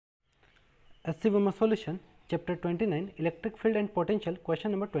SC Verma solution, chapter 29, electric field and potential, question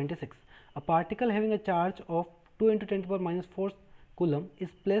number 26. A particle having a charge of 2 into 10 to the power minus 4 coulomb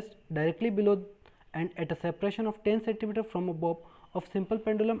is placed directly below and at a separation of 10 centimeter from a bob of simple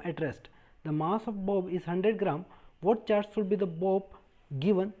pendulum at rest. The mass of bob is 100 gram. What charge should be the bob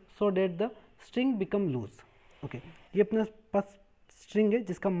given so that the string become loose? Okay, ये अपने पास string है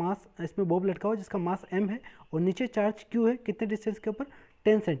जिसका मास, इसमें Bob लटका हुआ जिसका मास m है और नीचे चार्ज q है, कितने डिस्टेंस के ऊपर,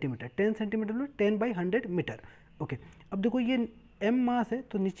 10 सेंटीमीटर। 10 सेंटीमीटर में 10/100 मीटर। ओके, अब देखो ये m मास है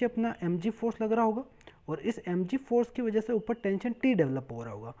तो नीचे अपना mg फोर्स लग रहा होगा और इस mg फोर्स की वजह से ऊपर टेंशन T डेवलप हो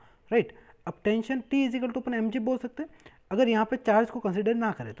रहा होगा, राइट। अब tension T is equal to upon mg बोल सकते हैं अगर यहाँ पे चार्ज को कंसिडर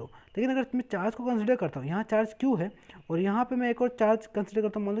ना करें तो। लेकिन अगर मैं चार्ज को कंसिडर करता हूँ, यहाँ चार्ज q है और यहाँ पे मैं एक और चार्ज कंसिडर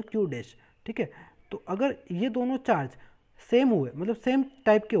करता हूँ, मान लो q डैश, ठीक है। तो अगर ये दोनों चार्ज सेम हुए, मतलब सेम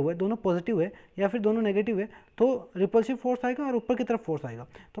टाइप के हुए, दोनों पॉजिटिव है या फिर दोनों नेगेटिव है, तो रिपल्सिव फोर्स आएगा और ऊपर की तरफ फोर्स आएगा।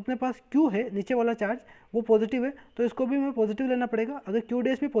 तो अपने पास Q है, नीचे वाला चार्ज वो पॉजिटिव है तो इसको भी मैं पॉजिटिव लेना पड़ेगा। अगर Q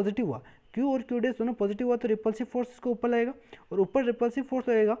डैश भी पॉजिटिव हुआ, Q और Q डैश दोनों पॉजिटिव हुआ तो रिपल्सिव फोर्स इसको ऊपर लगेगा और ऊपर रिपल्सिव फोर्स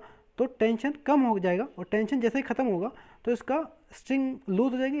लगेगा तो टेंशन कम हो जाएगा और टेंशन जैसे ही खत्म होगा तो इसका स्ट्रिंग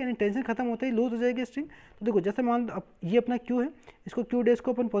लूज हो जाएगी, यानी टेंशन खत्म होते ही लूज हो जाएगी स्ट्रिंग। तो देखो जैसे मान लो ये अपना Q है, इसको Q डैश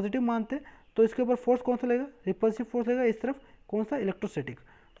को अपन पॉजिटिव मानते हैं तो इसके ऊपर फोर्स कौन सा लगेगा, रिपल्सिव फोर्स लगेगा इस तरफ, कौन सा, इलेक्ट्रोस्टैटिक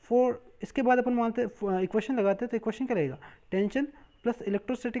फोर्स। इसके बाद अपन मानते इक्वेशन लगाते हैं तो इक्वेशन क्या लगेगा, tension plus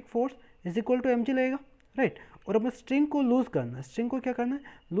electrostatic force is equal to mg लगेगा, राइट। और अपने स्ट्रिंग को लूज करना है, स्ट्रिंग को क्या करना है,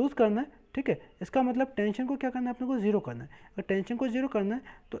 लूज करना है, ठीक है। इसका मतलब टेंशन को क्या करना है, अपने को जीरो करना है। अगर टेंशन को जीरो करना है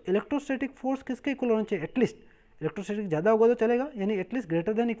तो इलेक्ट्रोस्टैटिक फोर्स किसके इक्वल होना चाहिए, एटलीस्ट इलेक्ट्रोस्टैटिक ज़्यादा होगा तो चलेगा, यानी at least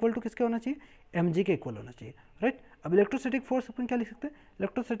greater than equal to किसके होना चाहिए, mg के इक्वल होना चाहिए, राइट। अब इलेक्ट्रोस्टैटिक फोर्स अपन क्या लिख सकते हैं,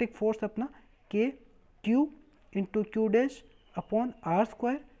 इलेक्ट्रोस्टैटिक फोर्स अपना k q into Q dash upon are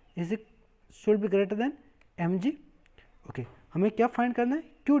square is should be greater than mg। Okay, हमें क्या फाइंड करना है,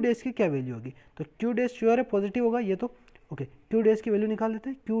 क्यू डैश की क्या वैल्यू होगी, तो क्यू डैश श्योर है पॉजिटिव होगा ये तो। ओके, क्यू डैश की वैल्यू निकाल लेते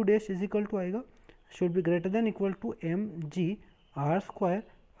हैं, Q dash is equal to आएगा should be greater than equal to mg are square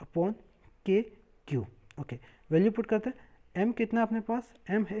upon के क्यू। ओके, वैल्यू पुट करते हैं, m कितना अपने पास,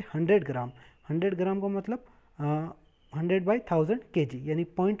 m है 100 ग्राम, 100 ग्राम का मतलब 100/1000 kg यानी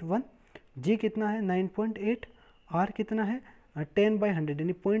 0.1, g कितना है 9.8, r कितना है 10/100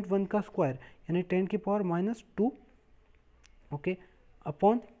 यानी 0.1 का स्क्वायर यानी 10 की पावर -2, ओके,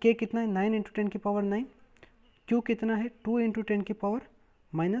 अपॉन k कितना है 9 इंटू 10 की पावर 9, q कितना है 2 इंटू 10 की पावर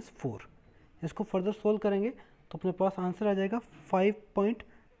 -4। इसको फर्दर सोल्व करेंगे तो अपने पास आंसर आ जाएगा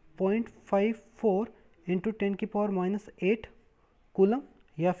 5.54 इंटू 10 की पावर -8 कूलम,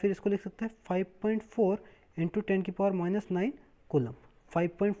 या फिर इसको लिख सकते हैं 5.4 इंटू 10 की पावर -9 कूलम,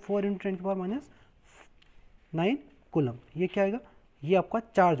 5.4 इंटू 10 की पावर -9 कूलम। ये क्या आएगा, ये आपका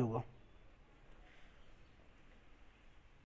चार्ज होगा,